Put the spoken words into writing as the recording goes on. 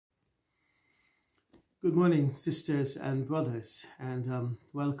Good morning, sisters and brothers, and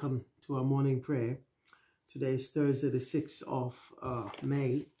welcome to our morning prayer. Today is Thursday, the 6th of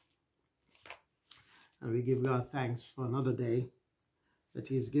May, and we give God thanks for another day that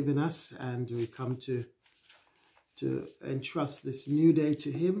He has given us, and we come to entrust this new day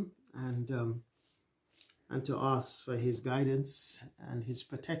to Him and to ask for His guidance and His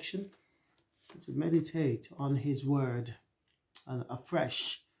protection, and to meditate on His word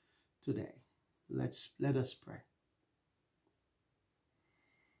afresh today. Let us pray.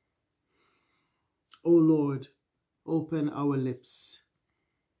 O Lord, open our lips,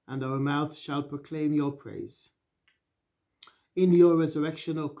 and our mouth shall proclaim your praise. In your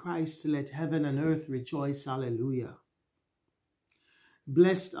resurrection, O Christ, let heaven and earth rejoice. Alleluia.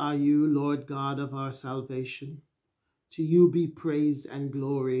 Blessed are you, Lord God of our salvation. To you be praise and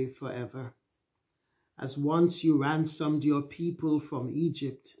glory forever. As once you ransomed your people from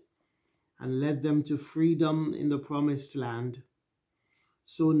Egypt, and led them to freedom in the promised land,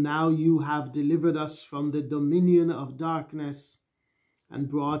 so now you have delivered us from the dominion of darkness and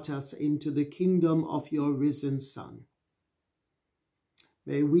brought us into the kingdom of your risen Son.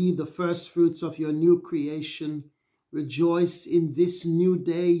 May we, the first fruits of your new creation, rejoice in this new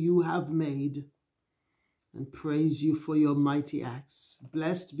day you have made and praise you for your mighty acts.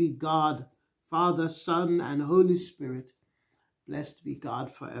 Blessed be God, Father, Son, and Holy Spirit. Blessed be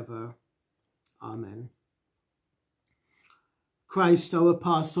God forever. Amen. Christ, our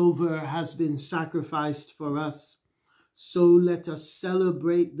Passover, has been sacrificed for us, so let us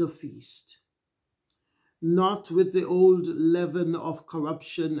celebrate the feast, not with the old leaven of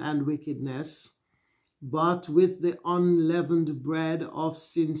corruption and wickedness, but with the unleavened bread of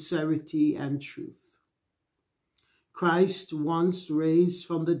sincerity and truth. Christ, once raised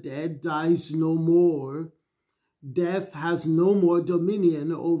from the dead, dies no more. Death has no more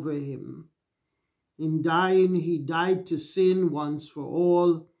dominion over him. In dying, he died to sin once for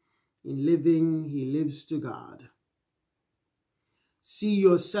all. In living, he lives to God. See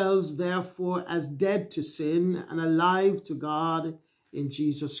yourselves, therefore, as dead to sin and alive to God in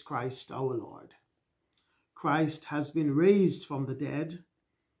Jesus Christ our Lord. Christ has been raised from the dead,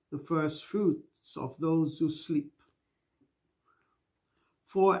 the first fruits of those who sleep.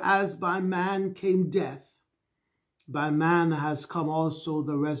 For as by man came death, by man has come also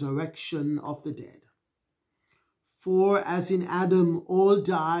the resurrection of the dead. For as in Adam all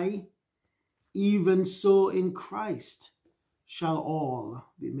die, even so in Christ shall all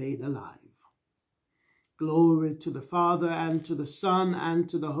be made alive. Glory to the Father, and to the Son, and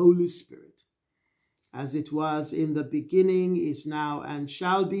to the Holy Spirit, as it was in the beginning, is now, and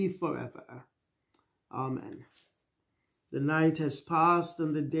shall be forever. Amen. The night has passed,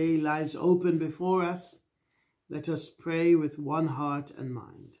 and the day lies open before us. Let us pray with one heart and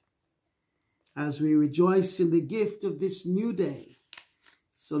mind. As we rejoice in the gift of this new day,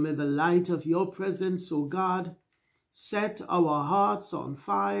 so may the light of your presence, O God, set our hearts on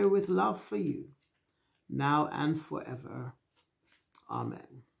fire with love for you, now and forever.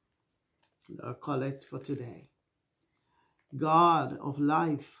 Amen. And our collect for today. God of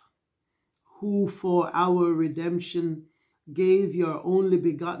life, who for our redemption gave your only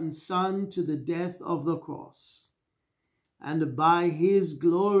begotten Son to the death of the cross, and by his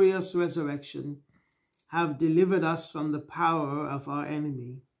glorious resurrection have delivered us from the power of our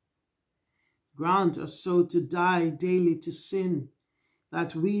enemy. Grant us so to die daily to sin,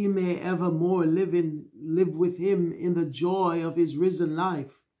 that we may evermore live with him in the joy of his risen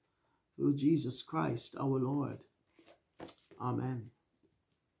life, through Jesus Christ our Lord. Amen.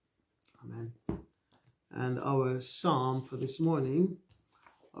 Amen. And our psalm for this morning,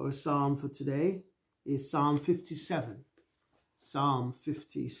 our psalm for today, is Psalm 57. Psalm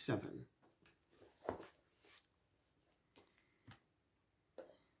 57.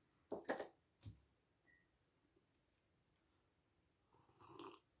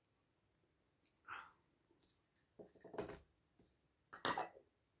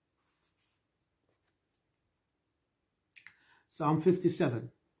 Psalm 57.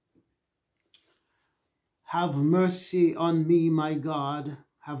 Have mercy on me, my God,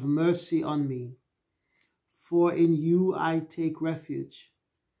 have mercy on me. For in you I take refuge.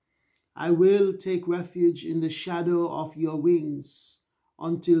 I will take refuge in the shadow of your wings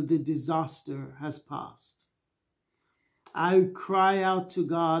until the disaster has passed. I cry out to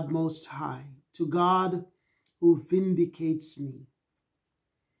God Most High, to God who vindicates me.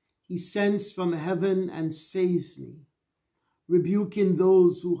 He sends from heaven and saves me, rebuking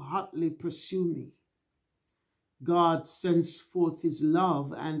those who hotly pursue me. God sends forth his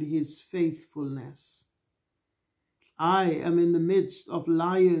love and his faithfulness. I am in the midst of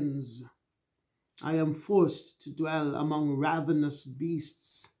lions. I am forced to dwell among ravenous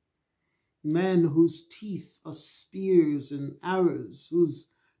beasts, men whose teeth are spears and arrows, whose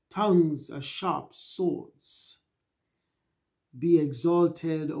tongues are sharp swords. Be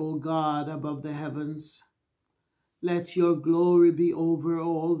exalted, O God, above the heavens. Let your glory be over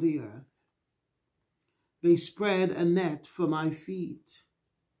all the earth. They spread a net for my feet.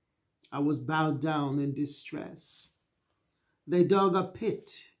 I was bowed down in distress. They dug a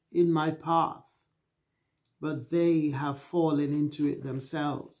pit in my path, but they have fallen into it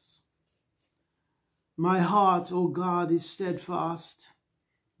themselves. My heart, O God, is steadfast.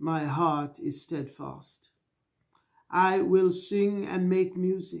 My heart is steadfast. I will sing and make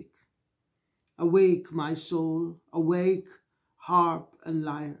music. Awake, my soul, awake, harp and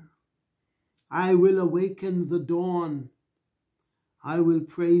lyre. I will awaken the dawn. I will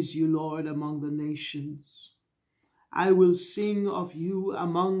praise you, Lord, among the nations. I will sing of you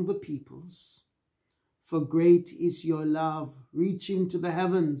among the peoples. For great is your love, reaching to the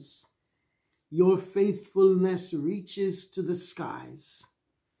heavens. Your faithfulness reaches to the skies.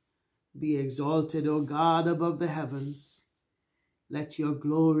 Be exalted, O God, above the heavens. Let your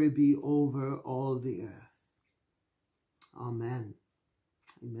glory be over all the earth. Amen.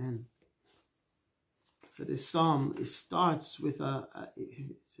 Amen. So this psalm, it starts with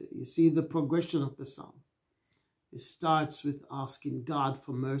you see the progression of the psalm. It starts with asking God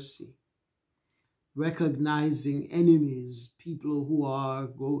for mercy, recognizing enemies, people who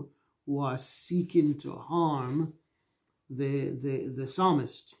are seeking to harm the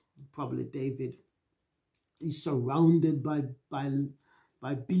psalmist, probably David. He's surrounded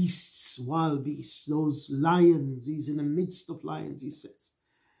by beasts, wild beasts, those lions. He's in the midst of lions, he says.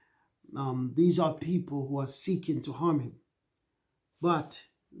 These are people who are seeking to harm him. But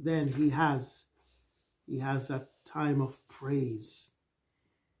then he has a time of praise.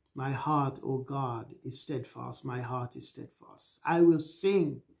 My heart, O God, is steadfast. My heart is steadfast. I will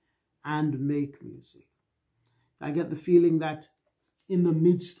sing and make music. I get the feeling that in the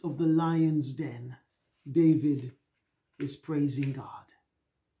midst of the lion's den, David is praising God.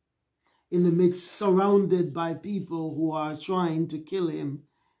 In the midst, surrounded by people who are trying to kill him,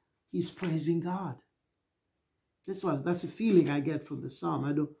 he's praising God. That's a feeling I get from the psalm.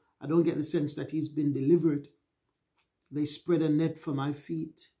 I don't get the sense that he's been delivered. They spread a net for my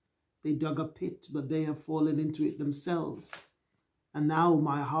feet. They dug a pit, but they have fallen into it themselves. And now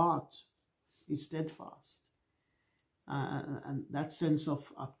my heart is steadfast. And that sense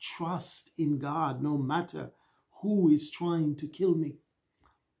of trust in God, no matter who is trying to kill me,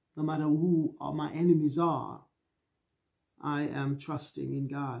 no matter who my enemies are, I am trusting in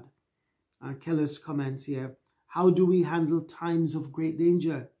God. Keller's comments here. How do we handle times of great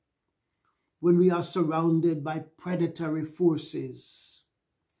danger? When we are surrounded by predatory forces.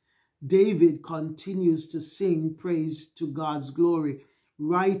 David continues to sing praise to God's glory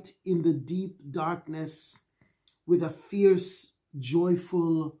right in the deep darkness with a fierce,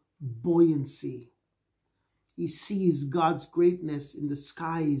 joyful buoyancy. He sees God's greatness in the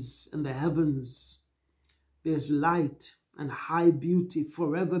skies and the heavens. There's light and high beauty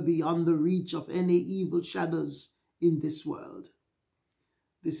forever beyond the reach of any evil shadows in this world.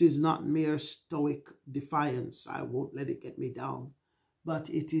 This is not mere stoic defiance. I won't let it get me down. But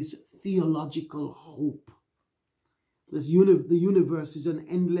it is theological hope. The universe is an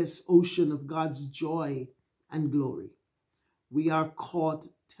endless ocean of God's joy and glory. We are caught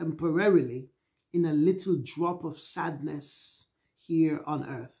temporarily in a little drop of sadness here on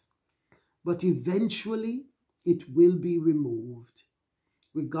earth. But eventually it will be removed.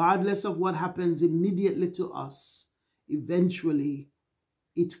 Regardless of what happens immediately to us, eventually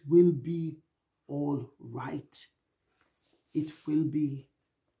it will be all right. It will be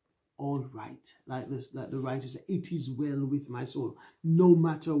all right. Like the writer said, it is well with my soul, no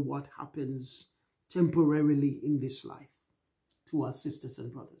matter what happens temporarily in this life. To our sisters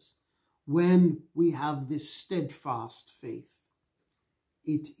and brothers, when we have this steadfast faith,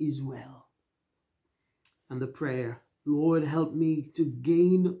 it is well. And the prayer, Lord, help me to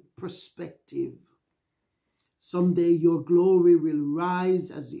gain perspective. Someday your glory will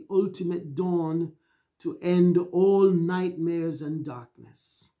rise as the ultimate dawn to end all nightmares and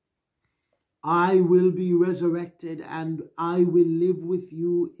darkness. I will be resurrected and I will live with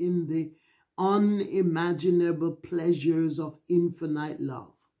you in the unimaginable pleasures of infinite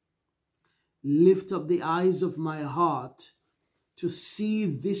love. Lift up the eyes of my heart to see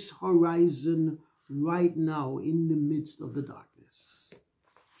this horizon right now in the midst of the darkness.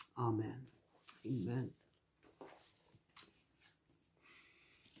 Amen. Amen.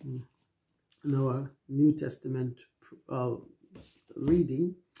 In our New Testament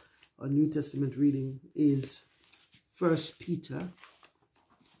reading, Our New Testament reading is 1 Peter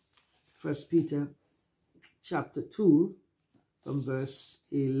chapter 2 from verse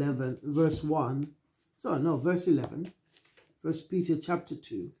 11, verse 1. Sorry, no, verse 11. 1 Peter chapter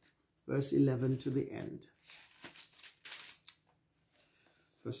 2, verse 11 to the end.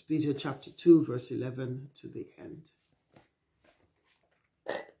 1 Peter chapter 2, verse 11 to the end.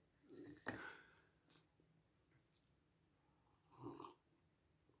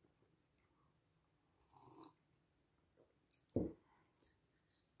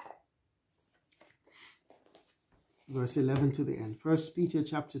 Verse 11 to the end. 1 Peter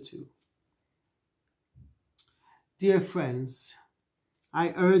chapter 2. Dear friends,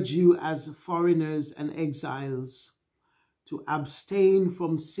 I urge you as foreigners and exiles to abstain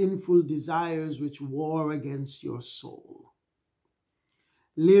from sinful desires which war against your soul.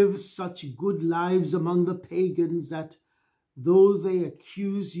 Live such good lives among the pagans that though they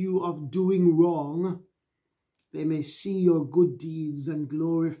accuse you of doing wrong, they may see your good deeds and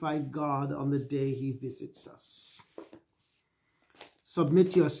glorify God on the day he visits us.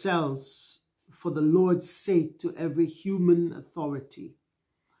 Submit yourselves for the Lord's sake to every human authority,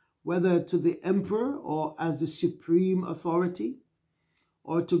 whether to the emperor or as the supreme authority,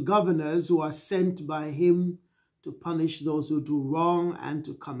 or to governors who are sent by him to punish those who do wrong and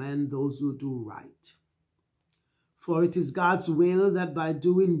to commend those who do right. For it is God's will that by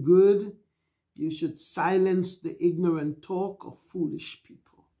doing good, you should silence the ignorant talk of foolish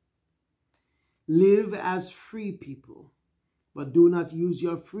people. Live as free people, but do not use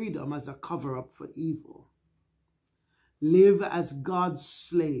your freedom as a cover-up for evil. Live as God's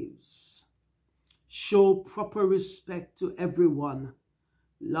slaves. Show proper respect to everyone.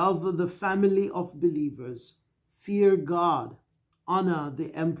 Love the family of believers. Fear God. Honor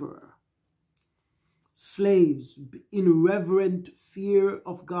the emperor. Slaves, in reverent fear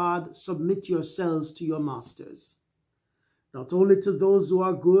of God, submit yourselves to your masters, not only to those who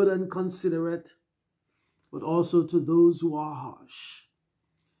are good and considerate, but also to those who are harsh.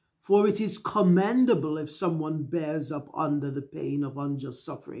 For it is commendable if someone bears up under the pain of unjust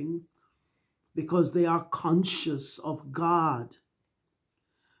suffering, because they are conscious of God.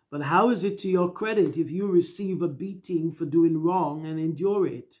 But how is it to your credit if you receive a beating for doing wrong and endure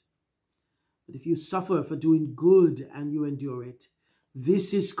it? But if you suffer for doing good and you endure it,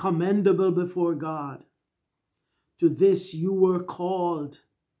 this is commendable before God. To this you were called,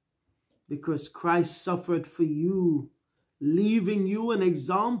 because Christ suffered for you, leaving you an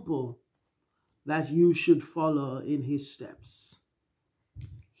example that you should follow in his steps.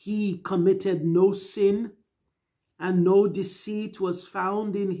 He committed no sin, and no deceit was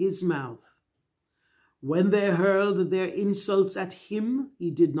found in his mouth. When they hurled their insults at him, he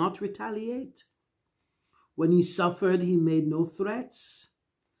did not retaliate. When he suffered, he made no threats.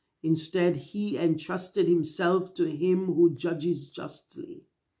 Instead, he entrusted himself to him who judges justly.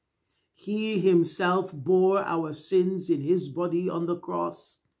 He himself bore our sins in his body on the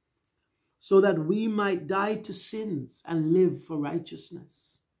cross, so that we might die to sins and live for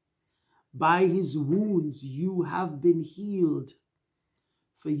righteousness. By his wounds you have been healed,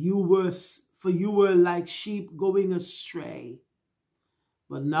 for you were like sheep going astray,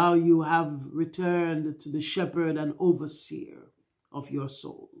 but now you have returned to the shepherd and overseer of your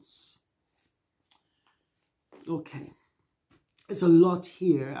souls. Okay. It's a lot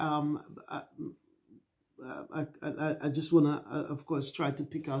here. I just want to, of course, try to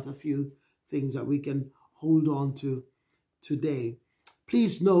pick out a few things that we can hold on to today.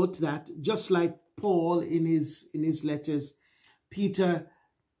 Please note that just like Paul in his letters, Peter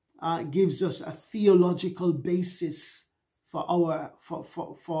gives us a theological basis for our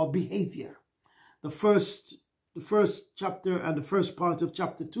behavior. The first chapter and the first part of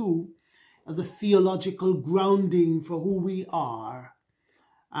chapter 2 as a theological grounding for who we are.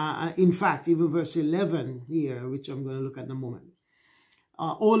 In fact, even verse 11 here, which I'm going to look at in a moment,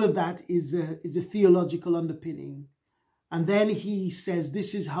 all of that is a theological underpinning. And then he says,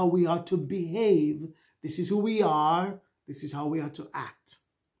 this is how we are to behave. This is who we are. This is how we are to act.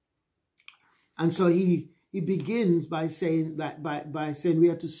 And so he begins by saying that by saying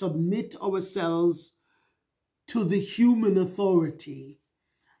we are to submit ourselves to the human authority.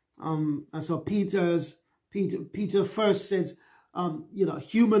 And so Peter first says,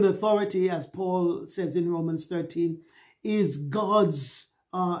 human authority, as Paul says in Romans 13, is God's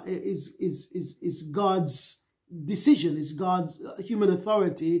God's decision, is God's human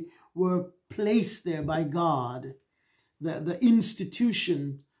authority were placed there by God. The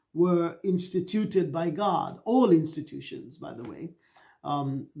institution were instituted by God. All institutions, by the way,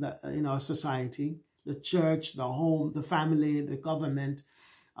 that in our society, the church, the home, the family, the government,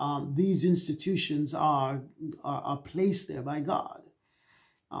 these institutions are placed there by God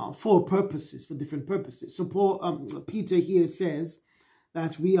for purposes, for different purposes. So Peter here says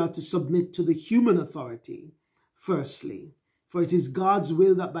that we are to submit to the human authority, firstly, for it is God's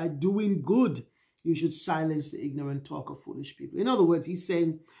will that by doing good, you should silence the ignorant talk of foolish people. In other words, he's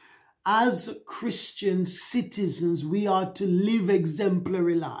saying, as Christian citizens, we are to live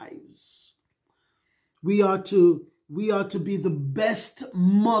exemplary lives. We are to be the best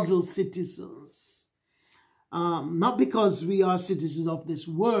model citizens. Not because we are citizens of this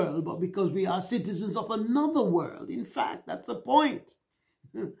world, but because we are citizens of another world. In fact, that's the point.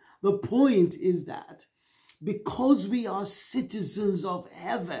 The point is that because we are citizens of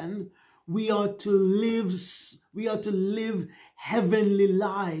heaven, we are to live heavenly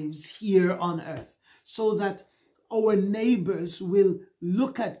lives here on earth, so that our neighbors will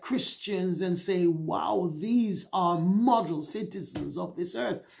look at Christians and say, wow, these are model citizens of this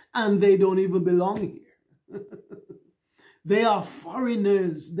earth, and they don't even belong here. They are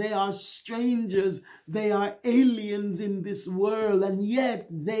foreigners, they are strangers, they are aliens in this world, and yet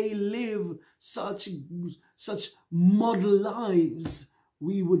they live such model lives.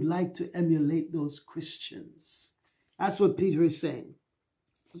 We would like to emulate those Christians. That's what Peter is saying.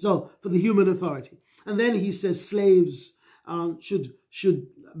 So, for the human authority. And then he says slaves should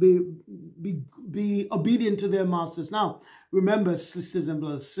be obedient to their masters. Now, remember, sisters and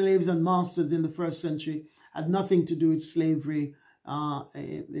brothers, slaves and masters in the first century had nothing to do with slavery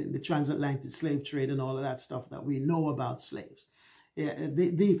in the transatlantic slave trade and all of that stuff that we know about slaves. Yeah,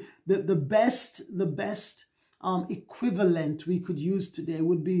 the best equivalent we could use today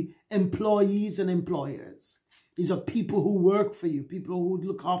would be employees and employers. These are people who work for you, people who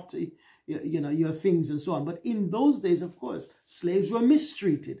look after your things and so on. But in those days, of course, slaves were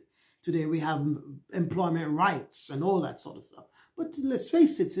mistreated. Today we have employment rights and all that sort of stuff. But let's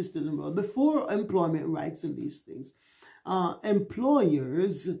face it, sisters and brothers, before employment rights and these things,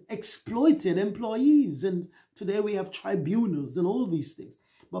 employers exploited employees. And today we have tribunals and all these things.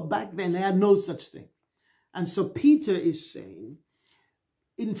 But back then they had no such thing. And so Peter is saying,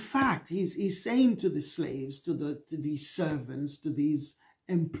 in fact, he's saying to the slaves, to these servants, to these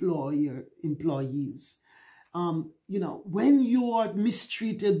employees, when you are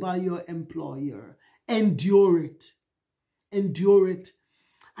mistreated by your employer, endure it. Endure it.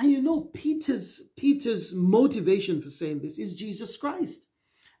 And Peter's motivation for saying this is Jesus Christ.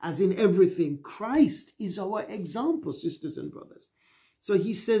 As in everything, Christ is our example, sisters and brothers. So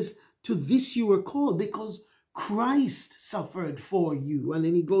he says, to this you were called because Christ suffered for you. And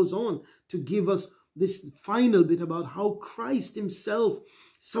then he goes on to give us this final bit about how Christ himself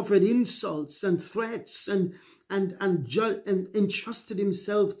suffered insults and threats and entrusted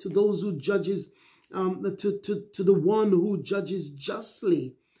himself to those who judges, to the one who judges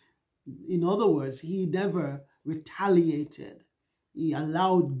justly. In other words, he never retaliated. He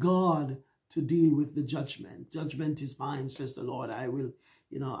allowed God to deal with the judgment. Judgment is mine, says the Lord. I will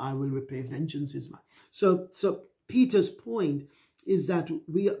repay. Vengeance is mine. So Peter's point is that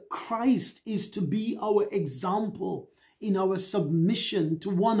Christ is to be our example in our submission to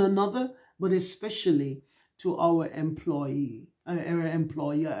one another, but especially to our employer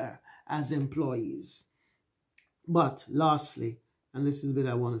as employees. But lastly, and this is what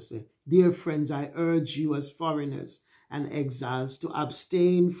I want to say, dear friends, I urge you as foreigners and exiles to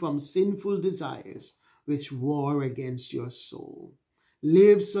abstain from sinful desires which war against your soul.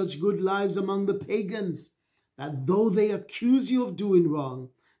 Live such good lives among the pagans that though they accuse you of doing wrong,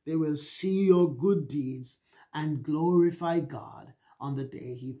 they will see your good deeds and glorify God on the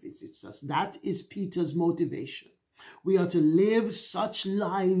day he visits us. That is Peter's motivation. We are to live such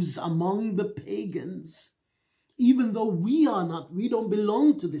lives among the pagans, even though we don't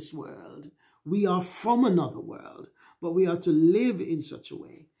belong to this world. We are from another world, but we are to live in such a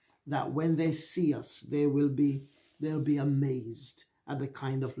way that when they see us, they'll be amazed at the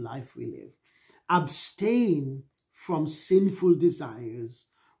kind of life we live. Abstain from sinful desires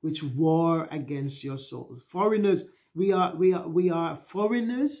which war against your souls. Foreigners, we are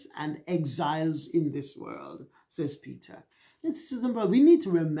foreigners and exiles in this world, says Peter. We need to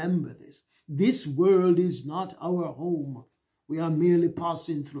remember this. This world is not our home. We are merely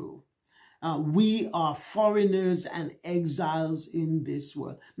passing through. We are foreigners and exiles in this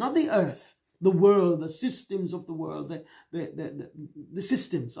world, not the earth, the world, the systems of the world, the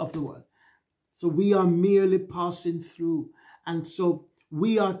systems of the world. So we are merely passing through. And so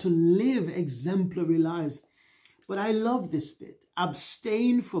we are to live exemplary lives. But I love this bit.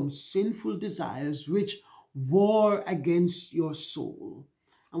 Abstain from sinful desires which war against your soul.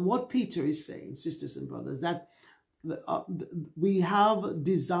 And what Peter is saying, sisters and brothers, that we have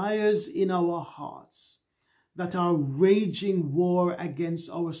desires in our hearts that are raging war against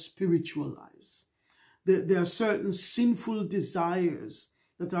our spiritual lives. There are certain sinful desires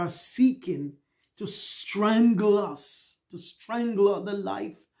that are seeking to strangle us, to strangle the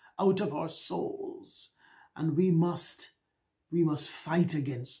life out of our souls. And we must fight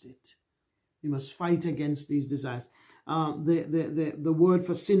against it. We must fight against these desires. The word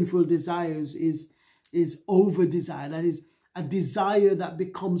for sinful desires is over desire. That is a desire that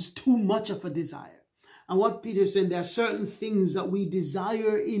becomes too much of a desire. And what Peter is saying, there are certain things that we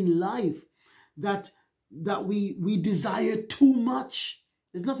desire in life that we desire too much.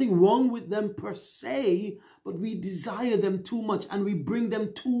 There's nothing wrong with them per se, but we desire them too much and we bring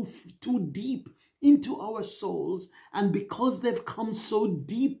them too deep into our souls. And because they've come so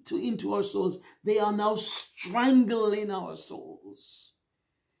deep into our souls, they are now strangling our souls.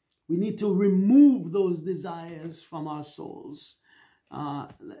 We need to remove those desires from our souls.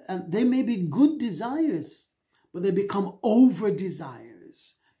 And they may be good desires, but they become over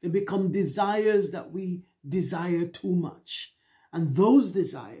desires. They become desires that we desire too much. And those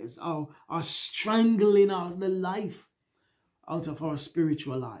desires are strangling the life out of our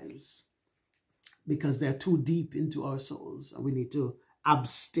spiritual lives because they're too deep into our souls, and we need to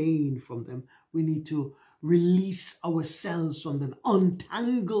abstain from them. We need to release ourselves from them,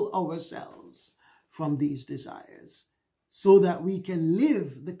 untangle ourselves from these desires so that we can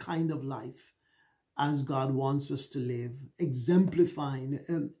live the kind of life as God wants us to live, exemplifying,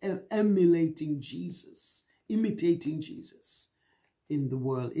 emulating Jesus, imitating Jesus in the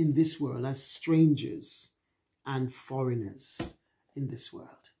world, in this world, as strangers and foreigners in this world.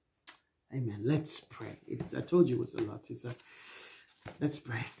 Amen. Let's pray. I told you it was a lot. Let's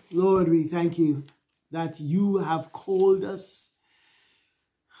pray. Lord, we thank you that you have called us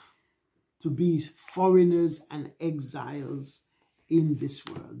to be foreigners and exiles in this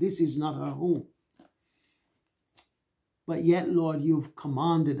world. This is not our home. But yet, Lord, you've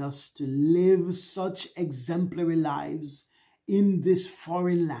commanded us to live such exemplary lives in this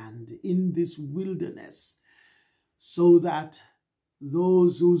foreign land, in this wilderness, so that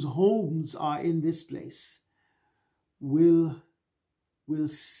those whose homes are in this place will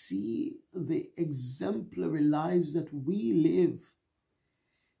see the exemplary lives that we live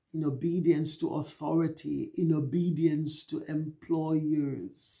in obedience to authority, in obedience to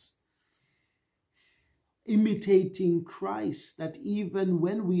employers, imitating Christ, that even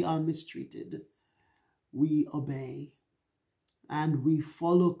when we are mistreated, we obey and we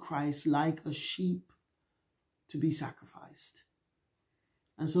follow Christ like a sheep to be sacrificed.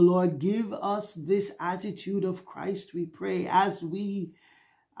 And so, Lord, give us this attitude of Christ, we pray, as we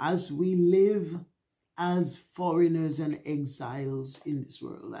live as foreigners and exiles in this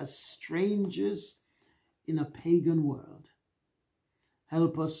world, as strangers in a pagan world.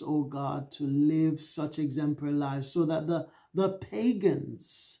 Help us, O God, to live such exemplary lives so that the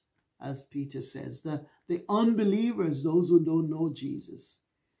pagans, as Peter says, the unbelievers, those who don't know Jesus,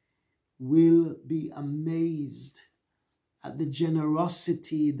 will be amazed at the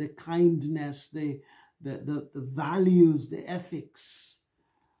generosity, the kindness, the values, the ethics,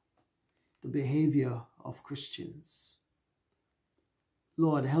 the behavior of Christians.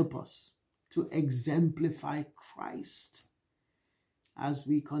 Lord, help us to exemplify Christ as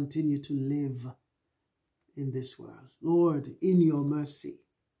we continue to live in this world. Lord, in your mercy,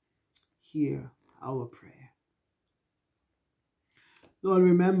 hear our prayer. Lord,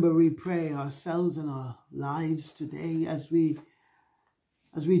 remember, we pray ourselves and our lives today as we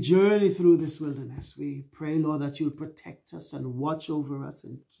journey through this wilderness. We pray, Lord, that you'll protect us and watch over us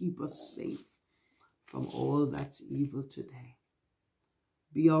and keep us safe from all that's evil today.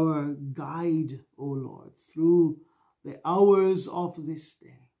 Be our guide, O Lord, through the hours of this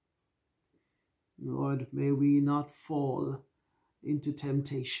day. Lord, may we not fall into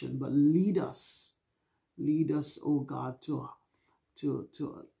temptation, but lead us, O God, to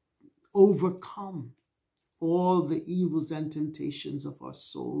overcome all the evils and temptations of our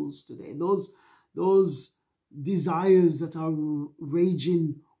souls today. Those desires that are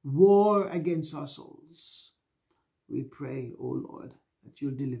raging war against our souls. We pray, O Lord, that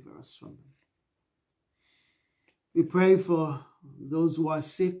you'll deliver us from them. We pray for those who are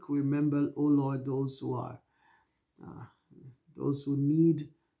sick. We remember, O Lord, those who need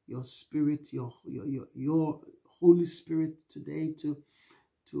your Spirit, your Holy Spirit today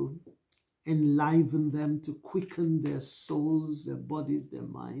to enliven them, to quicken their souls, their bodies, their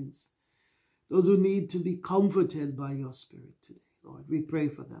minds. Those who need to be comforted by your Spirit today, Lord, we pray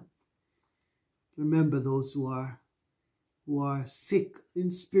for them. Remember those who are sick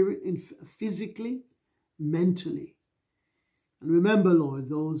in spirit, physically, mentally. And remember, Lord,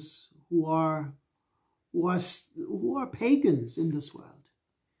 those who are pagans in this world,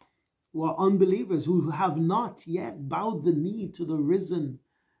 who are unbelievers, who have not yet bowed the knee to the risen,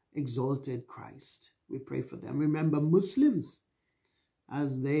 exalted Christ. We pray for them. Remember Muslims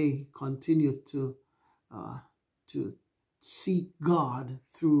as they continue to seek God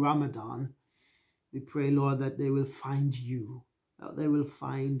through Ramadan. We pray, Lord, that they will find you, that they will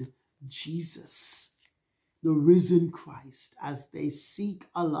find Jesus, the risen Christ. As they seek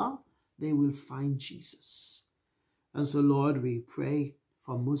Allah, they will find Jesus. And so, Lord, we pray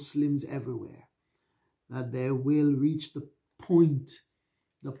for Muslims everywhere, that they will reach the point,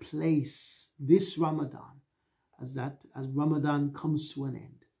 the place this Ramadan, as Ramadan comes to an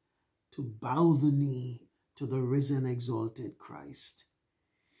end, to bow the knee to the risen, exalted Christ.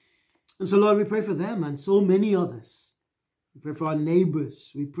 And so, Lord, we pray for them and so many others. We pray for our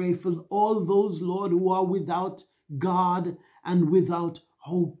neighbors. We pray for all those, Lord, who are without God and without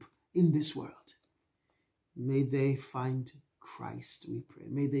hope in this world. May they find Christ, we pray.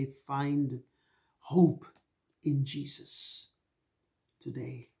 May they find hope in Jesus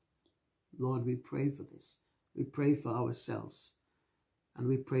today. Lord, we pray for this. We pray for ourselves and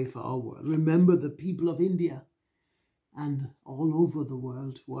we pray for our world. Remember the people of India and all over the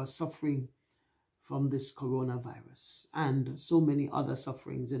world who are suffering from this coronavirus and so many other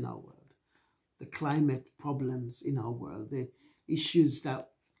sufferings in our world. The climate problems in our world, the issues that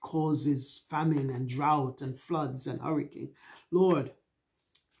causes famine and drought and floods and hurricanes. Lord,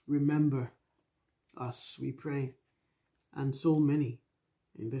 remember us, we pray, and so many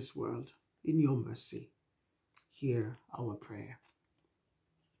in this world. In your mercy, hear our prayer.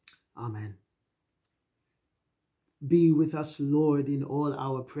 Amen. Be with us, Lord, in all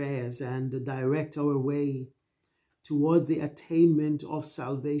our prayers and direct our way toward the attainment of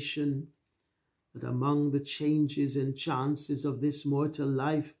salvation, that among the changes and chances of this mortal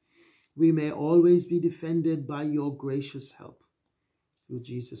life, we may always be defended by your gracious help. Through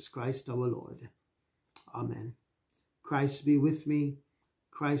Jesus Christ our Lord. Amen. Christ be with me,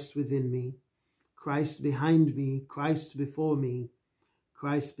 Christ within me, Christ behind me, Christ before me,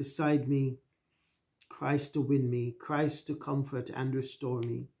 Christ beside me, Christ to win me, Christ to comfort and restore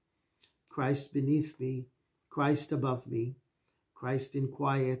me, Christ beneath me, Christ above me, Christ in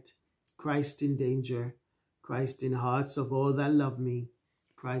quiet, Christ in danger, Christ in hearts of all that love me,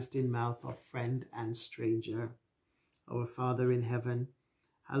 Christ in mouth of friend and stranger. Our Father in heaven,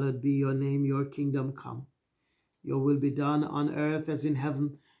 hallowed be your name, your kingdom come. Your will be done on earth as in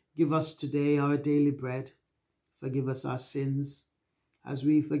heaven. Give us today our daily bread. Forgive us our sins, as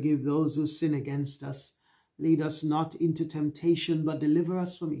we forgive those who sin against us. Lead us not into temptation, but deliver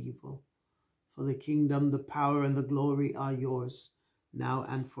us from evil. For the kingdom, the power, and the glory are yours, now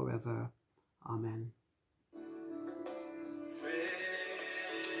and forever. Amen.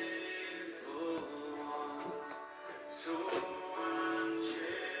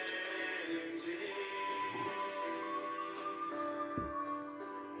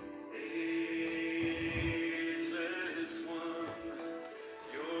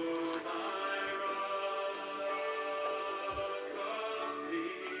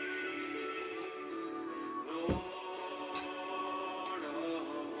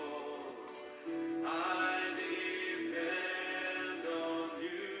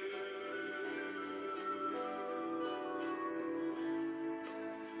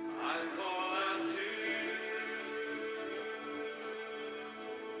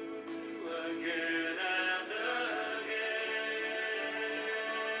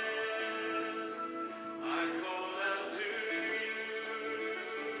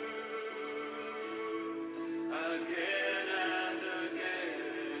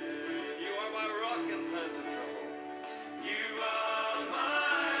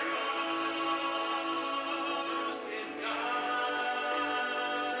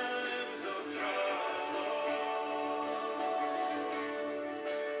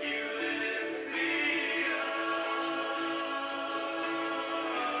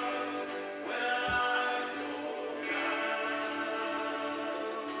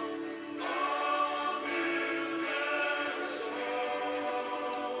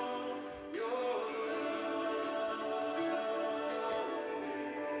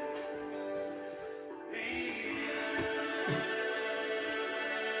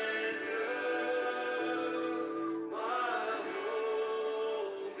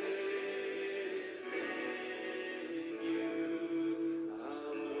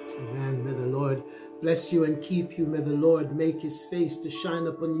 Amen. May the Lord bless you and keep you. May the Lord make his face to shine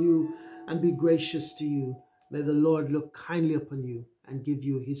upon you and be gracious to you. May the Lord look kindly upon you and give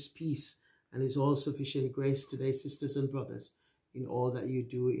you his peace and His all-sufficient grace today, sisters and brothers, in all that you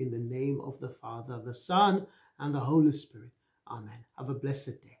do, in the name of the Father, the Son, and the Holy Spirit. Amen. Have a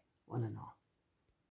blessed day, one and all.